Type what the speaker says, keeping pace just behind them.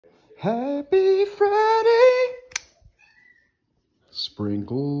Happy Friday.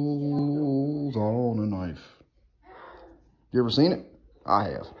 Sprinkles on a knife. You ever seen it? I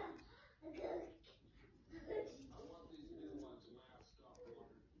have.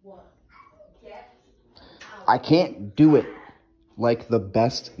 I can't do it like the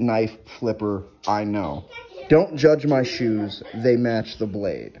best knife flipper I know. Don't judge my shoes. They match the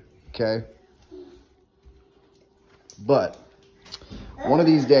blade, okay? But one of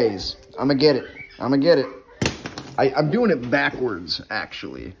these days, I'm gonna get it. I'm gonna get it. I'm doing it backwards,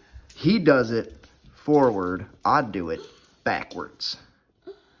 actually. He does it forward. I do it backwards.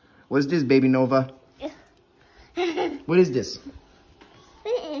 What is this, baby Nova? What is this?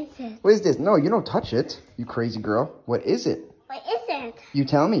 What is it? What is this? No, you don't touch it, you crazy girl. What is it? What is it? You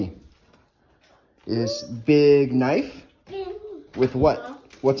tell me. This big knife? With what?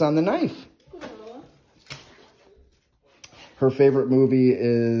 What's on the knife? Her favorite movie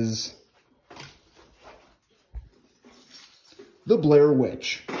is The Blair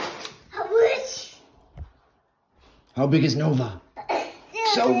Witch. How big is Nova?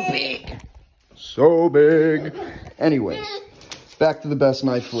 So big. So big. Anyways, back to the best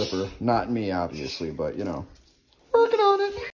knife flipper. Not me, obviously, but you know.